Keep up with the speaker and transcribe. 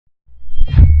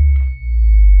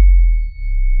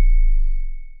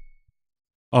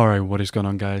Alright, what is going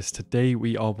on, guys? Today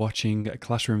we are watching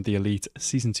Classroom of the Elite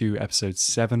Season 2, Episode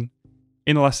 7.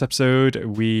 In the last episode,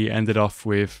 we ended off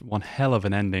with one hell of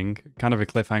an ending, kind of a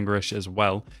cliffhanger-ish as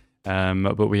well.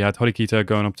 But we had Horikita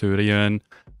going up to Ryun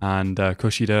and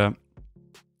Kushida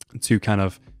to kind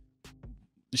of...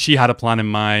 She had a plan in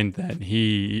mind, then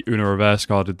Uno reverse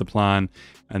carded the plan,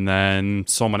 and then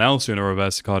someone else Uno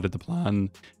reverse carded the plan.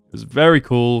 It was very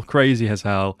cool, crazy as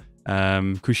hell.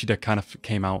 Kushida kind of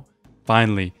came out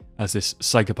finally as this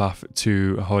psychopath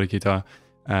to Horikita,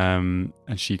 and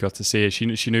she got to see it.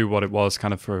 She knew what it was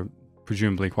kind of for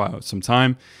presumably quite some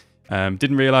time.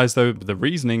 Didn't realize though the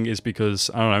reasoning is because,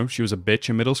 I don't know, she was a bitch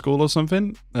in middle school or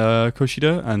something,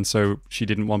 Kushida, and so she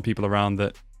didn't want people around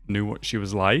that knew what she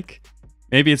was like.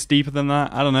 Maybe it's deeper than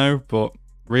that, I don't know, but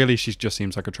really she just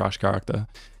seems like a trash character.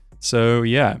 So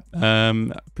yeah,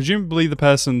 presumably the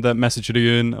person that messaged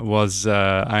Ryun was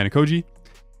Ayano Koji.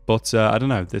 But I don't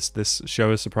know, this show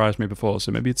has surprised me before,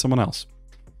 so maybe it's someone else.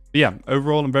 But yeah,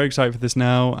 overall, I'm very excited for this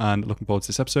now and looking forward to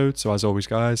this episode. So as always,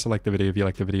 guys, like the video if you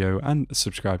like the video and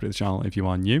subscribe to the channel if you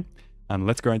are new. And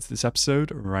let's go into this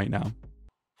episode right now.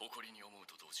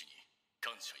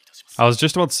 I was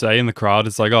just about to say in the crowd,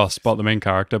 it's like, oh, spot the main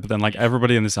character. But then like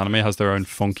everybody in this anime has their own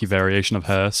funky variation of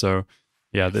hair. So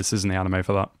yeah, this isn't the anime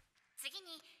for that.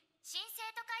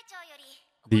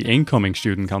 The incoming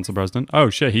student council president. Oh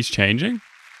shit, he's changing?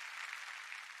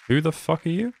 Who the fuck are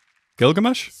you?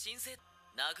 Gilgamesh?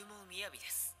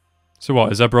 So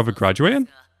what, is her brother graduating?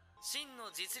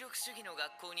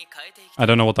 I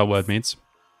don't know what that word means.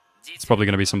 It's probably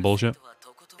going to be some bullshit.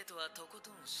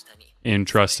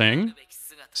 Interesting.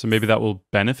 So maybe that will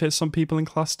benefit some people in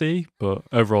Class D, but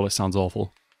overall it sounds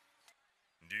awful.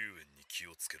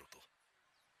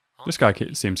 This guy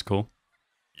seems cool.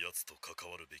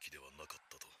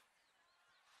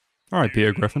 Alright,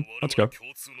 Peter Griffin, let's go.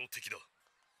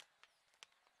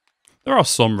 There are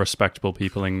some respectable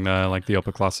people in like the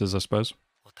upper classes, I suppose.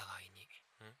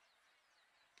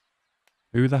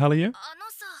 Who the hell are you?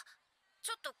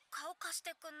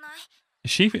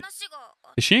 Is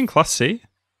she in Class C?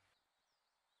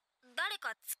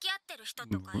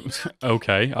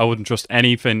 Okay, I wouldn't trust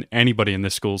anything anybody in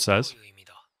this school says.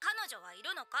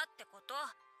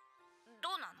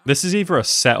 This is either a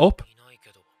setup,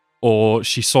 or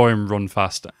she saw him run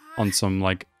fast on some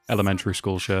like elementary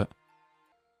school shit.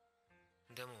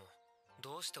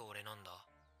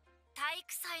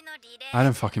 I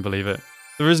don't fucking believe it.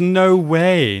 There is no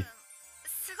way.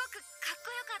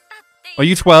 Are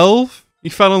you 12? You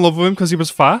fell in love with him because he was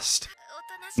fast?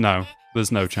 No,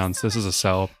 there's no chance. This is a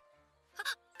setup.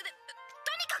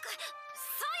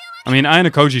 I mean, Ayano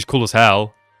Koji's cool as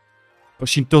hell, but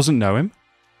she doesn't know him.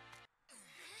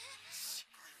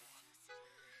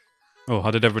 Oh,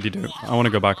 how did everybody do? I want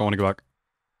to go back.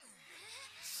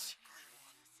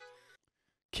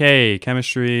 Okay,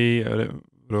 chemistry.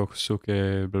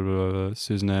 Rokusuke, blah, blah, blah,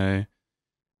 Suzune,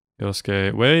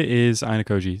 Yosuke. Where is Ayano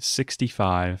Koji?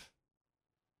 65.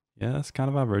 Yeah, that's kind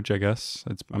of average, I guess.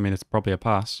 I mean, it's probably a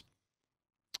pass.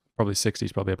 Probably 60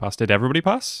 is probably a pass. Did everybody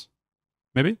pass?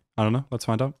 Maybe? I don't know. Let's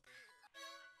find out.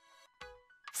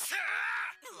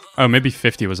 Oh, maybe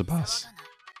 50 was a pass.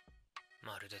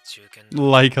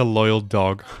 Like a loyal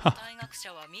dog.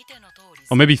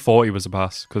 Or maybe 40 was a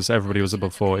pass, because everybody was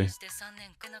above 40.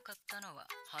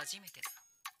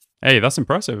 Hey, that's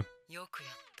impressive.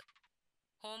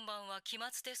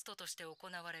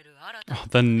 Oh,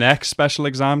 the next special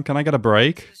exam? Can I get a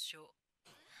break?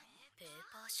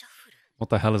 What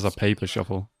the hell is a paper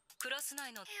shuffle?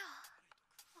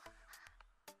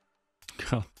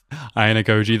 God. Ayano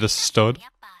Koji, the stud.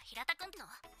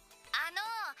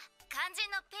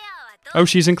 Oh,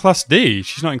 she's in Class D.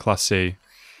 She's not in Class C.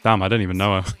 Damn, I don't even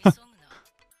know her.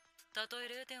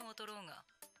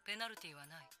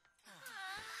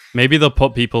 Maybe they'll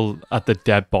put people at the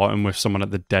dead bottom with someone at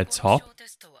the dead top.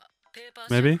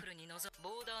 Maybe?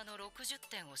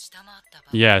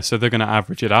 Yeah, so they're going to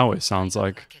average it out, it sounds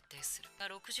like.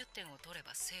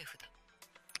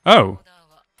 Oh.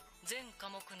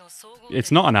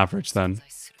 It's not an average then.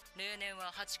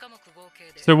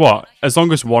 So what? As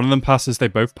long as one of them passes, they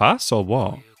both pass, or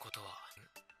what?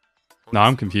 No,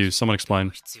 I'm confused. Someone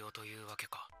explain.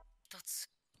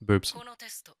 Boobs.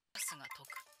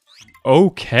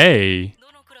 Okay.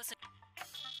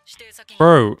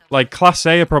 Bro, like Class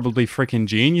A are probably freaking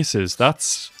geniuses.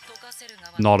 That's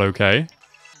not okay.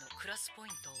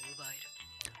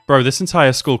 Bro, this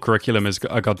entire school curriculum is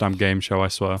a goddamn game show, I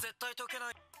swear.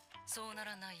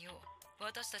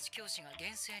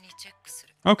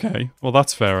 Okay, well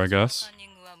that's fair, I guess.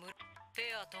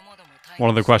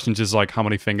 One of the questions is like, how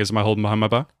many fingers am I holding behind my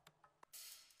back?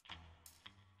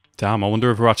 Damn, I wonder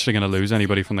if we're actually going to lose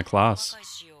anybody from the class.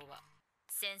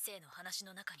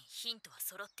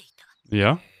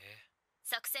 Yeah?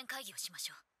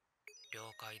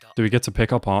 Do we get to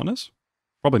pick our partners?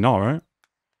 Probably not, right?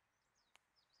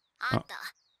 Oh.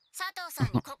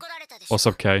 What's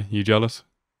up, Kay? You jealous?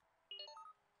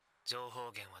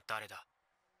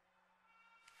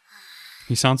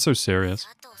 He sounds so serious.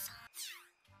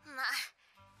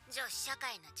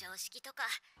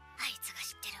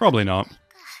 Probably not.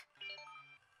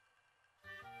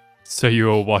 So you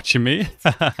were watching me?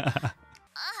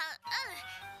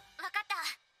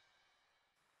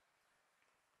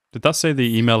 Did that say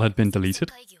the email had been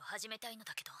deleted?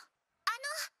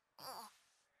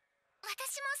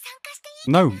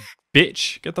 No,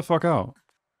 bitch! Get the fuck out.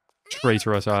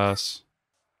 Traitorous ass.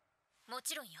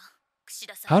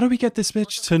 How do we get this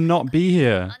bitch to not be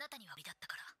here?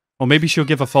 Or maybe she'll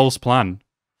give a false plan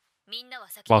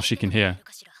while she can hear.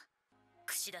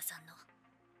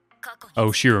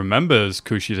 Oh, she remembers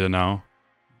Kushida now.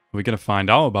 Are we gonna find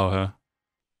out about her?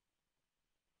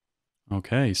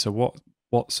 Okay, so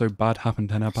what so bad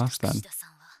happened in her past then?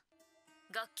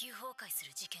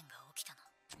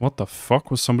 What the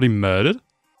fuck? Was somebody murdered?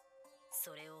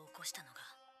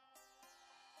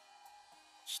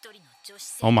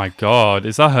 Oh my god,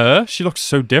 is that her? She looks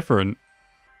so different.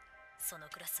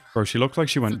 Bro, she looked like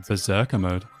she went berserker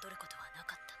mode.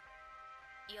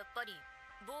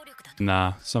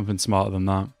 Nah, something smarter than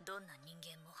that.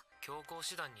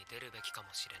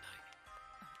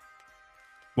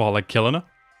 What, like killing her?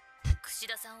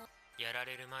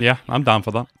 Yeah, I'm down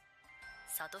for that.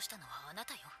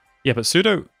 Yeah, but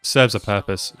Pseudo serves a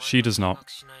purpose. She does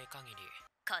not.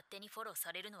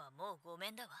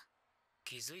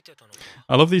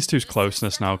 I love these two's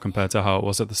closeness now compared to how it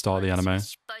was at the start of the anime.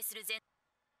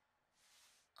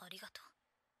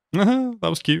 That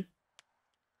was cute.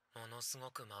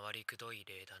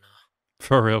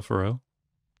 For real, for real.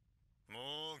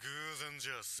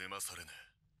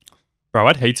 Bro,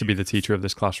 I'd hate to be the teacher of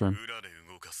this classroom.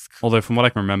 Although from what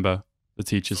I can remember, the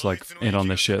teacher's like in on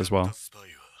this shit as well.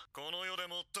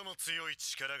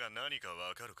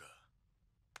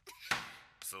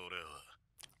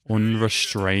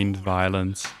 Unrestrained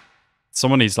violence.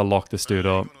 Someone needs to lock this dude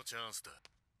up.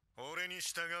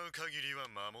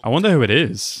 I wonder who it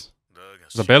is.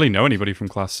 'Cause I barely know anybody from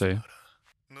Class C.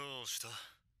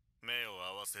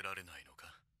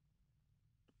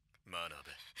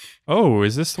 Oh,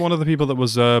 is this one of the people that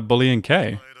was bullying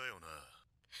Kay?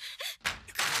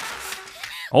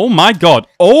 Oh my god!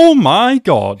 Oh my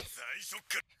god!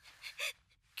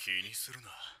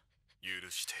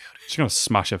 She's gonna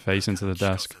smash her face into the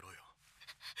desk.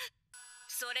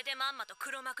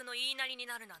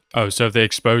 Oh, so have they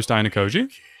exposed Ainakoji?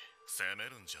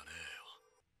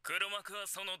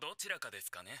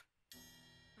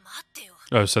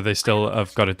 Oh, so they still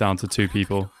have got it down to 2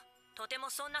 people.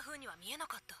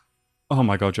 Oh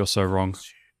my god, you're so wrong.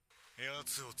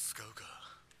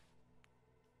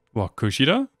 What,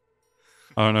 Kushida?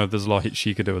 I don't know, there's a lot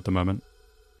she could do at the moment.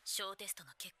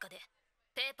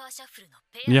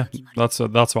 Yeah, that's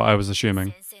what I was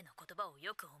assuming.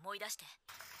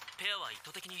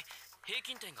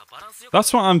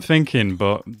 That's what I'm thinking,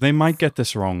 but they might get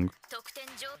this wrong.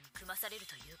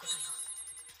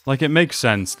 Like, it makes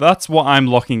sense. That's what I'm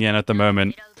locking in at the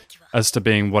moment as to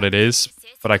being what it is,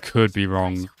 but I could be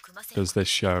wrong because this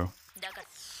show.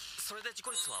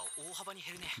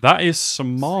 That is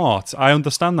smart. I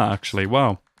understand that, actually.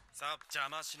 Wow.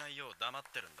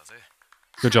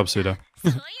 Good job, Pseudo.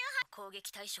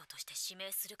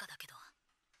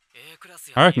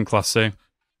 I reckon Class C.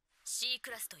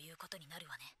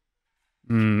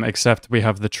 Except we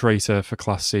have the traitor for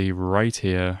Class C right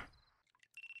here.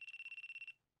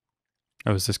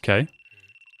 Oh, is this Kay?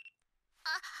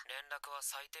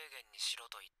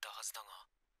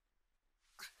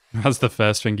 That's the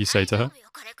first thing you say to her.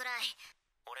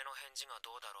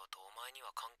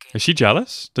 Is she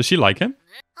jealous? Does she like him?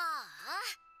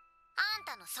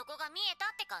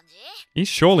 He's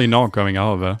surely not going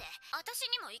out of her.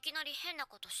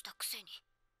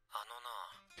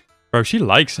 Bro, she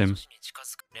likes him.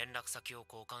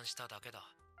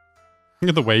 Look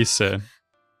at the way he's sitting.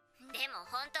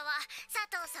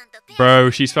 Bro,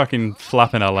 she's fucking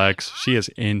flapping her legs. She is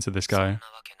into this guy.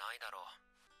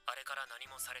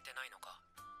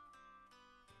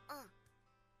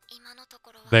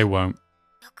 They won't.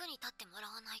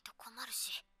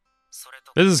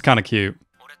 This is kind of cute.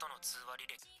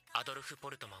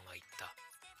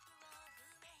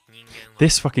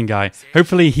 This fucking guy.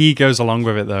 Hopefully he goes along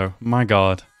with it though. My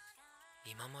god.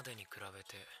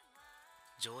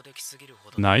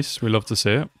 Nice. We love to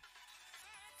see it.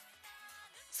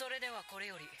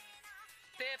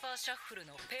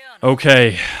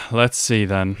 Okay, let's see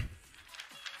then.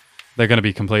 They're going to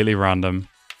be completely random.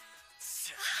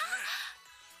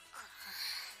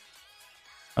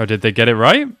 Oh, did they get it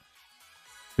right?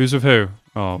 Who's with who?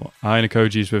 Oh,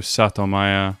 Ayanokoji's with Sato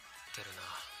Maya.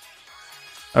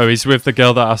 Oh, he's with the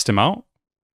girl that asked him out?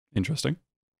 Interesting.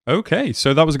 Okay,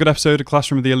 so that was a good episode of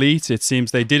Classroom of the Elite. It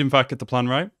seems they did in fact get the plan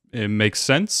right. It makes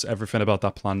sense. Everything about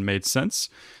that plan made sense.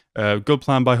 Good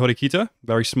plan by Horikita.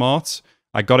 Very smart.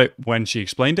 I got it when she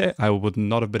explained it. I would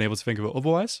not have been able to think of it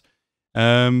otherwise.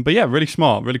 But yeah, really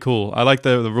smart, really cool. I like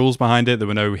the rules behind it. There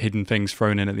were no hidden things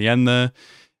thrown in at the end there.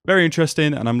 Very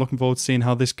interesting, and I'm looking forward to seeing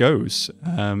how this goes.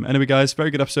 Anyway, guys, very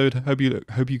good episode. Hope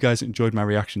you guys enjoyed my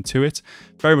reaction to it.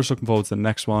 Very much looking forward to the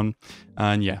next one.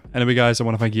 And yeah, anyway, guys, I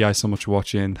want to thank you guys so much for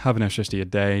watching. Have an interesting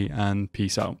day, and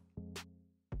peace out.